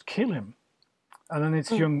they just kill him, and then it's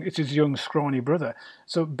his young scrawny brother.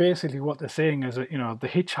 So basically what they're saying is that the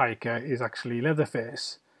hitchhiker is actually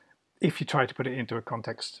Leatherface if you try to put it into a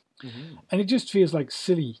context. And it just feels like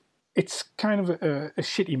silly. It's kind of a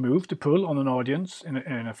shitty move to pull on an audience in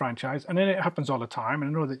a franchise, and then it happens all the time, and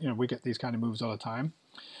I know that we get these kind of moves all the time,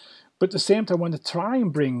 but at the same time when they try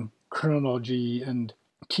and bring chronology and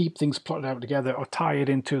keep things plotted out together or tie it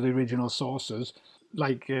into the original sources,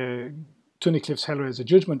 like Tunnicliffe's Hellraiser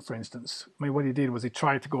Judgment, for instance. I mean, what he did was he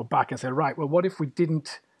tried to go back and say, right, well, what if we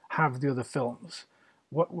didn't have the other films?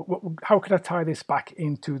 How could I tie this back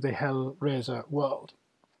into the Hellraiser world?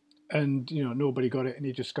 And, nobody got it, and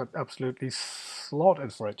he just got absolutely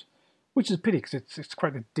slaughtered for it, which is a pity because it's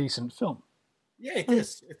quite a decent film. Yeah, it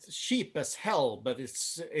is. It's cheap as hell, but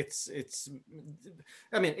it's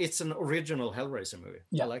an original Hellraiser movie.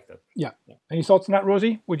 Yeah. I like that. Yeah. Any thoughts on that,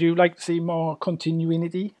 Rosie? Would you like to see more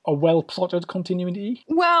continuity or well-plotted continuity?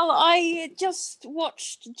 Well, I just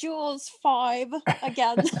watched Jaws 5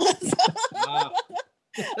 again.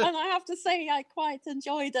 And I have to say I quite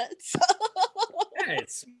enjoyed it. Yeah,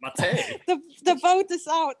 it's Mate. The vote is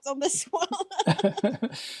out on this one.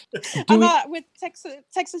 With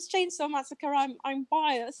Texas Chainsaw Massacre, I'm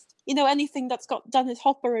biased. Anything that's got Dennis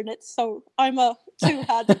Hopper in it, so I'm a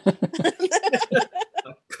two-head.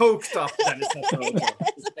 Coked up Dennis Hopper. Yes.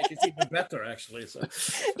 It's even better, actually. So.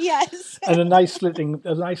 Yes. And a nice little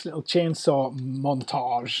chainsaw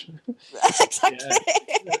montage. Exactly.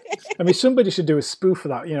 Yeah. I mean, somebody should do a spoof of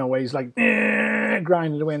that, where he's like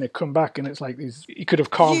grinding away and they come back and it's like he could have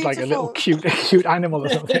carved like a little cute animal or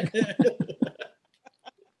something.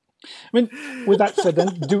 I mean, with that said,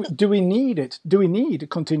 then do we need it? Do we need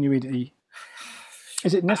continuity?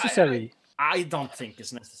 Is it necessary? I don't think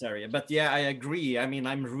it's necessary, but yeah, I agree. I mean,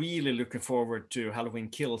 I'm really looking forward to Halloween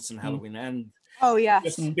Kills and Halloween End. Oh yeah,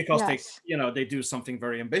 because they do something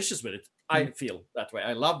very ambitious with it. I feel that way.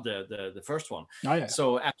 I love the first one. Oh, yeah.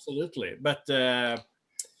 So absolutely, but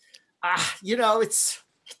it's.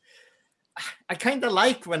 I kind of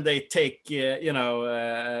like when they take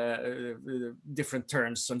different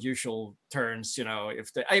turns, unusual turns.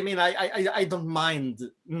 I don't mind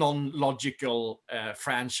non-logical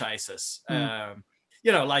franchises.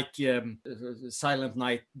 Like Silent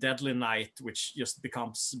Night, Deadly Night, which just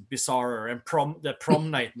becomes bizarrer, and the Prom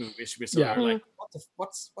Night movies, which are like,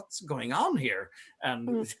 what's going on here?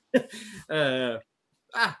 And I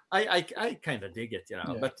kind of dig it,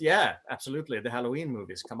 But yeah, absolutely, the Halloween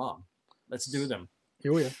movies, come on. Let's do them.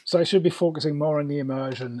 Oh, yeah. So I should be focusing more on the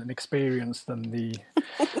immersion and experience than the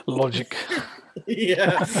logic.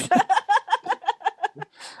 Yeah.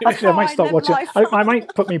 Actually, I might start watching. I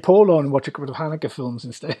might put my polo on and watch a couple of Hanukkah films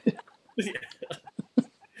instead.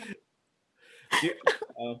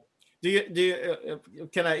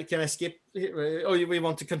 Can I skip? Oh, we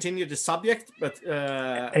want to continue the subject, but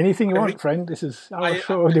anything you want, friend. This is our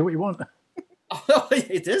show. Do what you want. Oh,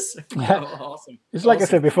 it is. Oh, awesome. It's like I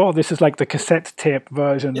said before. This is like the cassette tape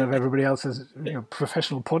version of everybody else's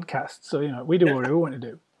professional podcast. So we do what we want to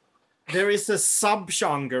do. There is a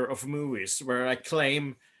subgenre of movies where I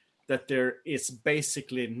claim that there is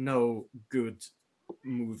basically no good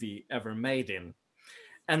movie ever made in,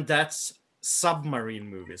 and that's submarine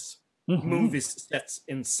movies. Mm-hmm. Movies set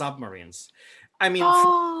in submarines. I mean,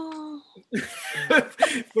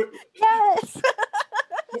 yes.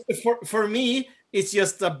 For me, it's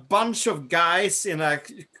just a bunch of guys in a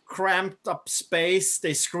cramped up space.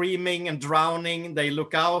 They're screaming and drowning. They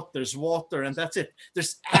look out. There's water, and that's it.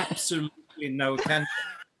 There's absolutely no tension.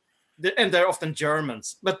 And they're often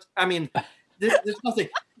Germans. But I mean, there's nothing.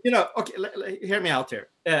 Okay, hear me out here.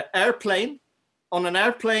 On an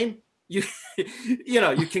airplane, you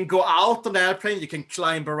can go out on the airplane. You can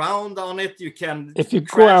climb around on it. You can. If you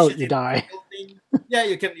go out, you die. Yeah,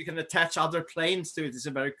 you can attach other planes to it. It's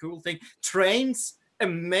a very cool thing. Trains,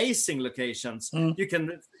 amazing locations. You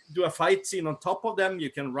can do a fight scene on top of them. You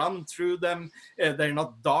can run through them. They're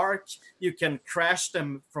not dark. You can crash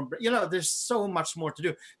them from. There's so much more to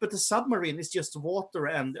do. But the submarine is just water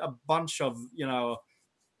and a bunch of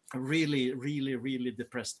really, really, really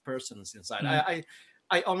depressed persons inside.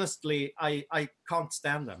 I honestly I can't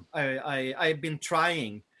stand them. I've been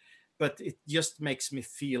trying, but it just makes me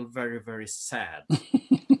feel very, very sad.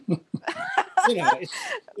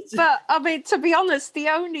 But I mean, to be honest, the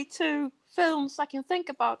only two films I can think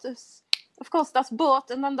about is, of course, that's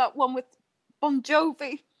Boat, and then that one with Bon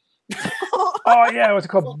Jovi. Oh yeah, what's it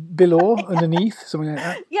called? Below, underneath, something like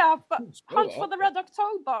that. Yeah, but Hunt for the Red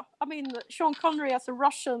October. I mean, Sean Connery as a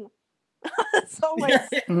Russian. It's always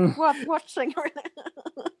worth watching.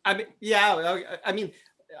 I mean,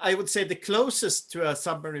 I would say the closest to a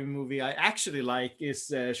submarine movie I actually like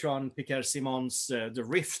is Jean Pierre Simon's The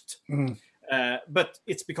Rift. But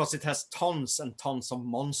it's because it has tons and tons of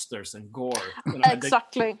monsters and gore.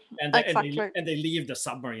 Exactly. And they leave the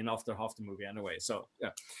submarine after half the movie anyway. So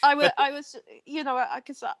yeah. I was,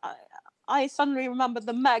 because I suddenly remember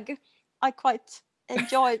the Meg. I quite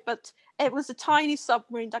enjoyed, but it was a tiny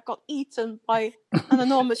submarine that got eaten by an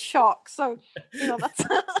enormous shark. So that's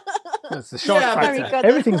the shark factor.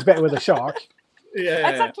 Everything's better with a shark. Yeah,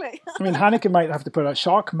 exactly. I mean, Haneke might have to put a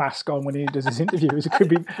shark mask on when he does his interviews. It could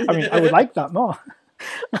be. I mean, I would like that more.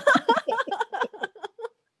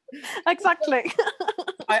 Exactly.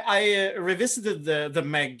 I revisited the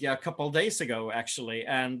Meg a couple of days ago, actually,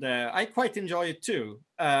 and I quite enjoy it too.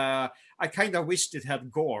 I kind of wished it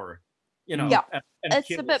had gore. Yeah, and it's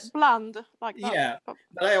kills. a bit bland like that. Yeah,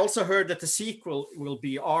 but I also heard that the sequel will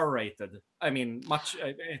be R-rated. I mean,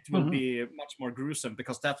 it will be much more gruesome,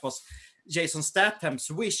 because that was Jason Statham's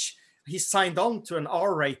wish. He signed on to an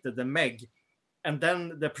R-rated The Meg, and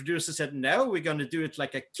then the producer said, "No, we're going to do it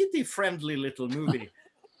like a kiddie-friendly little movie."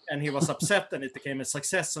 And he was upset, and it became a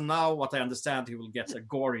success. And now, what I understand, he will get a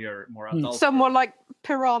gorier, more adult. So more like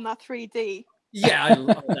Piranha 3D. Yeah, I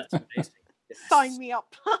love that. Amazing. Sign me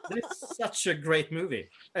up. It's such a great movie.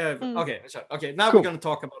 Okay. Now we're going to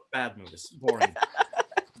talk about bad movies. Boring.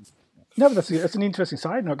 No, but that's an interesting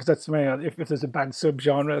side note, because that's if there's a bad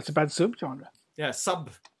subgenre, it's a bad subgenre. Yeah,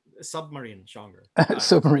 submarine genre.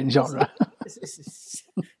 Submarine genre.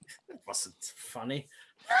 It wasn't funny.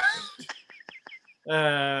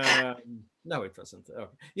 No, it wasn't.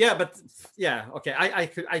 Okay. Yeah, but yeah, okay. I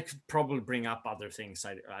could probably bring up other things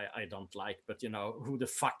I don't like, but who the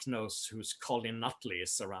fuck knows who's Colin Nutley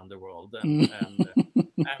is around the world, and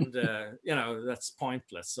that's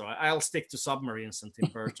pointless. So I'll stick to submarines and Tim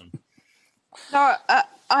Burton. No,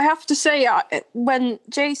 I have to say, when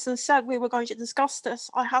Jason said we were going to discuss this,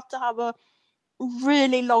 I had to have a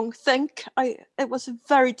really long think. It was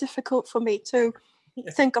very difficult for me to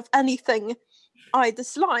think of anything I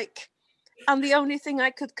dislike. And the only thing I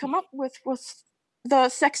could come up with was the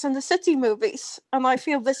Sex and the City movies. And I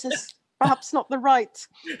feel this is perhaps not the right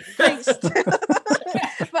place.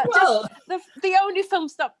 But the only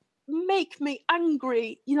films that make me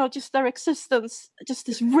angry, just their existence, just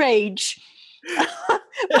this rage.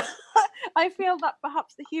 I feel that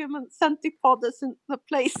perhaps the Human Centipede isn't the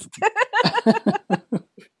place.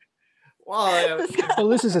 Well,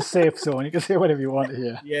 this is a safe zone. You can say whatever you want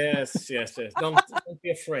here. Yes. Don't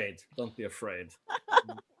be afraid. Don't be afraid.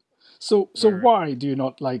 So why do you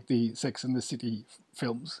not like the Sex and the City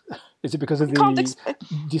films? Is it because of the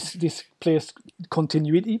displaced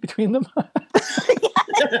continuity between them?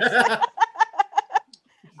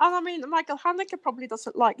 And I I mean, Michael Haneke probably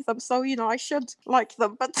doesn't like them, so I should like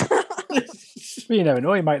them. But Well, you never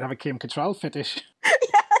know. He might have a Kim Cattrall fetish.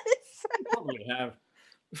 yes, Probably have.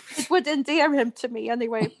 it would endear him to me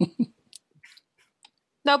anyway.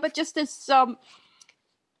 No, but just this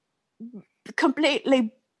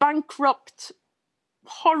completely bankrupt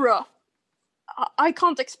horror. I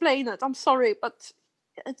can't explain it. I'm sorry, but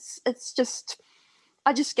it's just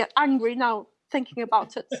I just get angry now thinking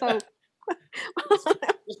about it. So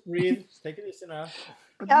Just breathe. Take it easy now.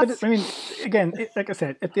 But I mean, again, like I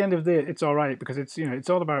said, at the end of the day, it's all right because it's it's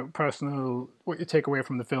all about personal what you take away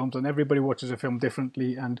from the films, and everybody watches a film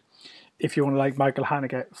differently. And if you want to like Michael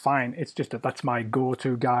Haneke, fine. It's just that's my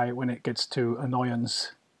go-to guy when it gets to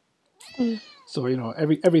annoyance. So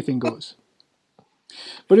everything goes.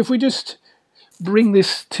 But if we just bring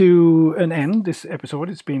this to an end, this episode,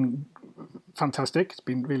 it's been fantastic. It's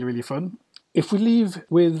been really, really fun. If we leave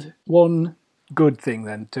with one good thing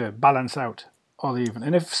then to balance out all even,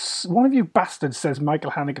 and if one of you bastards says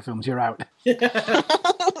Michael Haneke films, you're out.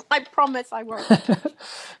 I promise I won't.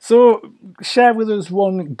 So share with us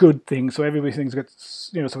one good thing, so everybody thinks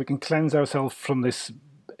so we can cleanse ourselves from this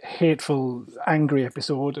hateful, angry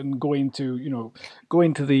episode and go into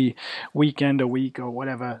the weekend or week or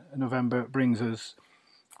whatever November brings us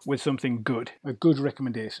with something good, a good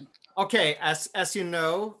recommendation. Okay, as you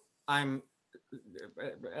know, I'm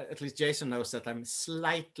at least Jason knows that I'm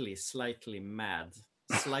slightly mad,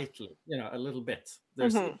 slightly, a little bit.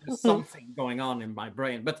 There's something going on in my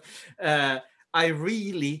brain, but I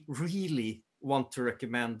really want to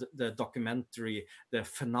recommend the documentary The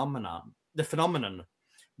Phenomenon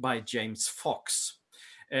by James Fox.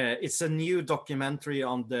 It's a new documentary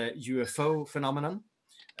on the UFO phenomenon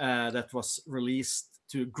that was released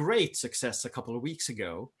to great success a couple of weeks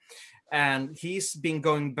ago. And he's been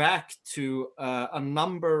going back to a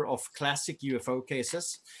number of classic UFO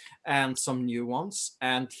cases and some new ones.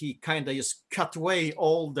 And he kind of just cut away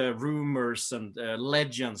all the rumors and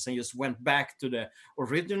legends and just went back to the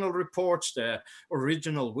original reports, the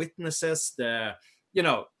original witnesses,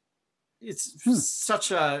 it's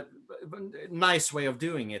such a nice way of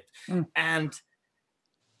doing it. And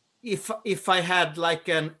if I had like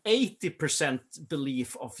an 80%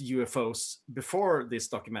 belief of UFOs before this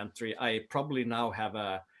documentary, I probably now have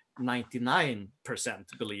a 99%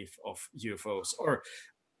 belief of UFOs. Or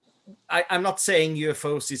I'm not saying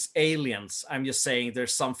UFOs is aliens. I'm just saying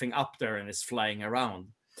there's something up there and it's flying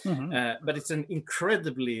around. But it's an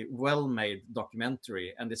incredibly well-made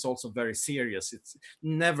documentary, and it's also very serious. It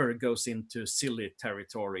never goes into silly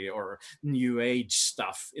territory or new age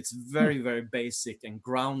stuff. It's very, very basic and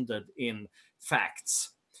grounded in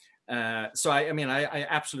facts. So I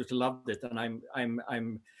absolutely loved it, and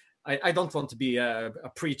I don't want to be a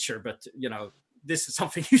preacher, but this is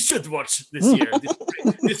something you should watch this year.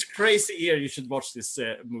 This crazy year, you should watch this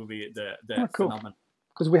movie, The Phenomenon.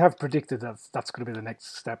 Because we have predicted that that's going to be the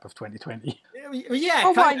next step of 2020. Yeah.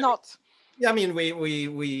 Oh, why not? Yeah, I mean, we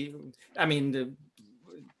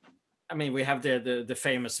have the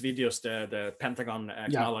famous videos the Pentagon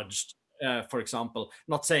acknowledged, for example,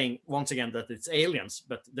 not saying once again that it's aliens,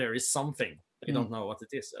 but there is something. They don't know what it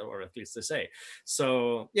is, or at least they say.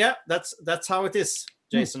 So yeah, that's how it is,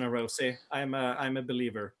 Jason and Rosie. I'm a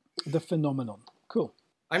believer. The Phenomenon. Cool.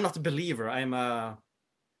 I'm not a believer. I'm a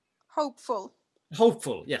hopeful.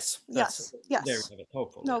 Yes. Yes. There we have it.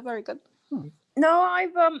 Hopeful. No, very good. No, I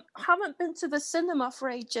haven't been to the cinema for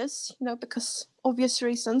ages, because obvious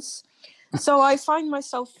reasons. So I find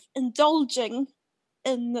myself indulging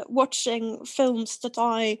in watching films that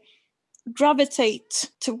I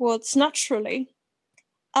gravitate towards naturally.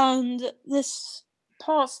 And this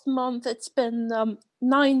past month, it's been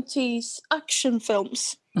 90s action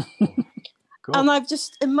films. Cool. And I've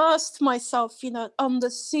just immersed myself,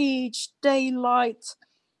 Under Siege, Daylight,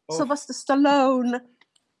 Sylvester Stallone,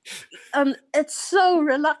 and it's so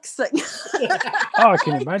relaxing. I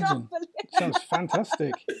can imagine. Sounds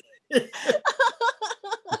fantastic.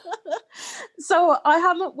 So I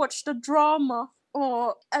haven't watched a drama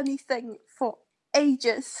or anything for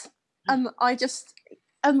ages, and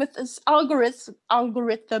with this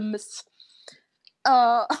algorithms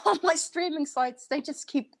on my streaming sites, they just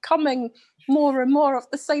keep coming more and more of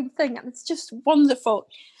the same thing, and it's just wonderful.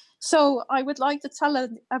 So I would like to tell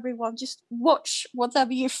everyone, just watch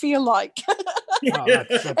whatever you feel like.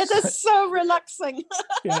 It is so relaxing.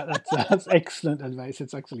 Yeah, that's excellent advice.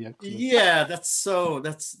 It's actually excellent. Yeah, that's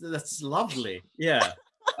lovely. Yeah.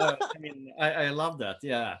 I love that.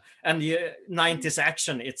 Yeah. And 90s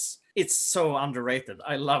action, it's so underrated.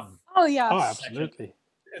 I love. Oh yeah. Oh, absolutely.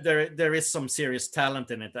 there is some serious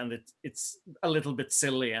talent in it, and it's a little bit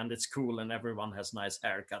silly, and it's cool, and everyone has nice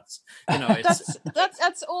haircuts. You know, it's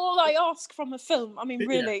that's all I ask from a film. I mean,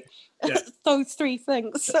 really, Yeah. those three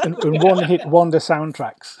things. And one-hit wonder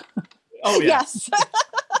soundtracks. Oh yeah. Yes.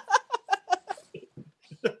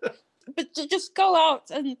 But just go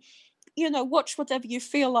out and, you know, watch whatever you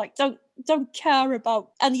feel like. Don't care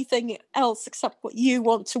about anything else except what you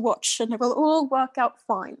want to watch, and it will all work out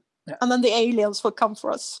fine. Yeah. And then the aliens will come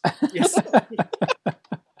for us. Yes.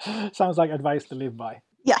 Sounds like advice to live by.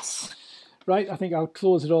 Yes. Right, I think I'll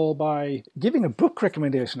close it all by giving a book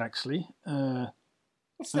recommendation, actually.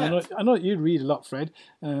 What's that? I know that you read a lot, Fred.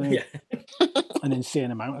 Yeah. An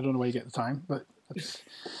insane amount. I don't know where you get the time, but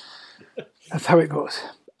that's how it goes.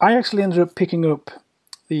 I actually ended up picking up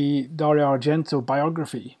the Dario Argento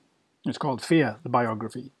biography. It's called Fear, the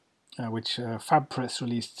biography, which Fab Press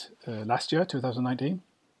released last year, 2019.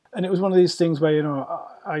 And it was one of these things where, you know,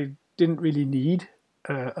 I didn't really need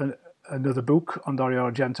another book on Dario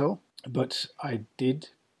Argento, but I did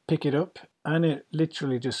pick it up, and it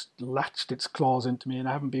literally just latched its claws into me, and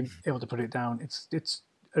I haven't been able to put it down. It's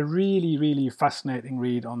a really, really fascinating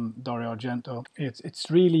read on Dario Argento. It's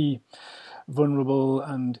really vulnerable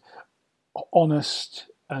and honest,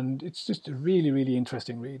 and it's just a really, really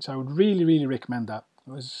interesting read. So I would really, really recommend that.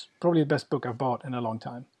 It was probably the best book I've bought in a long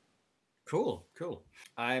time. Cool.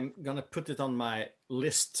 I'm gonna put it on my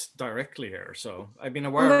list directly here. So I've been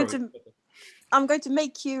aware of it. I'm going to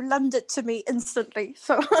make you lend it to me instantly.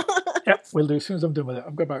 So Yeah, will do as soon as I'm done with it.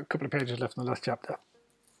 I've got about a couple of pages left in the last chapter.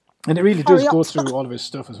 And it really does go through all of his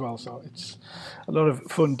stuff as well, so it's a lot of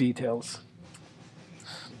fun details.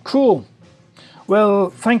 Cool. Well,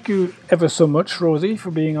 thank you ever so much, Rosie,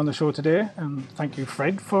 for being on the show today, and thank you,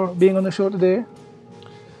 Fred, for being on the show today.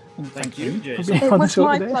 And Thank you, Jason. for being it on the was show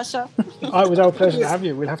my today. pleasure. Oh, it was our pleasure to have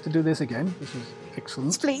you. We'll have to do this again. This is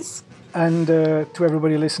excellent. Please. And to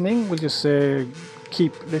everybody listening, we'll just say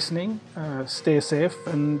keep listening, stay safe,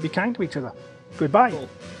 and be kind to each other. Goodbye. Cool.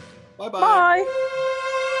 Bye-bye. Bye.